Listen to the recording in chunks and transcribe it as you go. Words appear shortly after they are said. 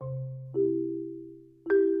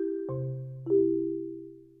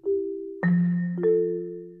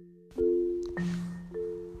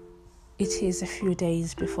It is a few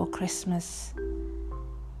days before Christmas,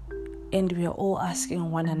 and we are all asking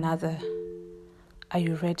one another, are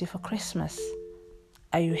you ready for Christmas?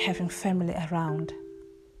 Are you having family around?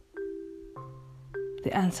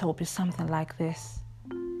 The answer will be something like this.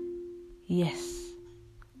 Yes,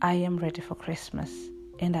 I am ready for Christmas,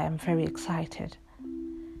 and I am very excited.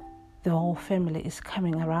 The whole family is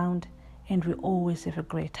coming around, and we always have a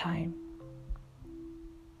great time.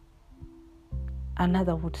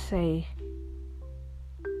 Another would say,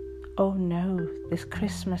 oh no, this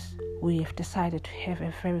Christmas we have decided to have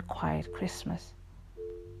a very quiet Christmas.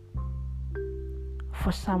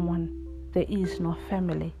 For someone, there is no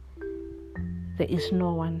family, there is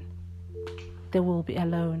no one, they will be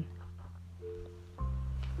alone.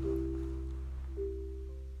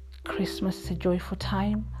 Christmas is a joyful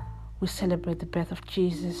time. We celebrate the birth of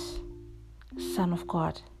Jesus, Son of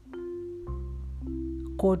God.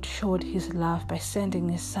 God showed his love by sending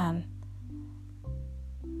his Son,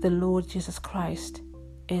 the Lord Jesus Christ,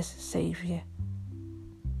 as Saviour.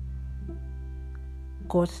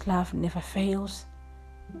 God's love never fails.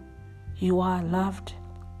 You are loved,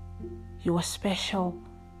 you are special,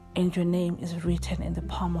 and your name is written in the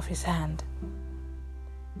palm of his hand.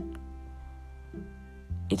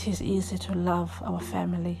 It is easy to love our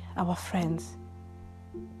family, our friends,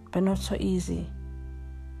 but not so easy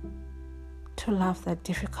to love that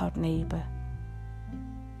difficult neighbor,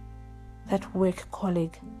 that work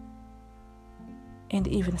colleague, and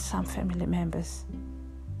even some family members.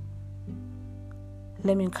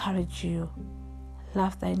 Let me encourage you,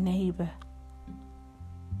 love thy neighbor.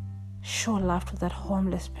 Show love to that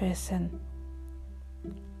homeless person,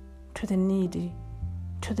 to the needy,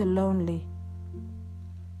 to the lonely,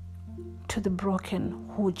 to the broken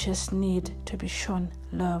who just need to be shown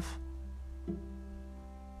love.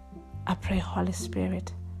 I pray, Holy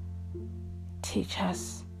Spirit, teach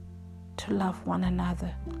us to love one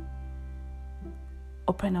another.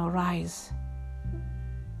 Open our eyes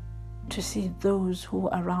to see those who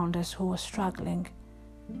are around us who are struggling.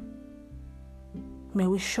 May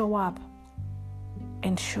we show up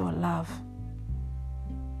and show love.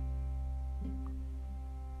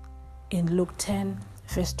 In Luke 10,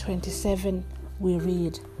 verse 27, we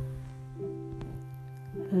read,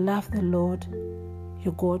 love the Lord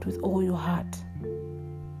your God with all your heart,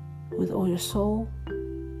 with all your soul,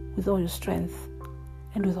 with all your strength,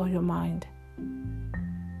 and with all your mind.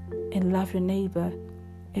 And love your neighbor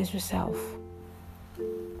as yourself.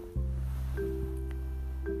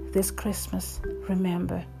 This Christmas,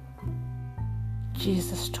 remember,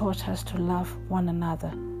 Jesus taught us to love one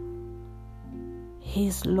another.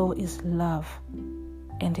 His law is love,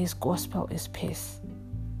 and his gospel is peace.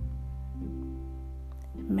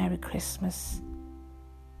 Merry Christmas.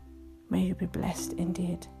 May you be blessed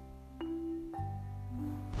indeed.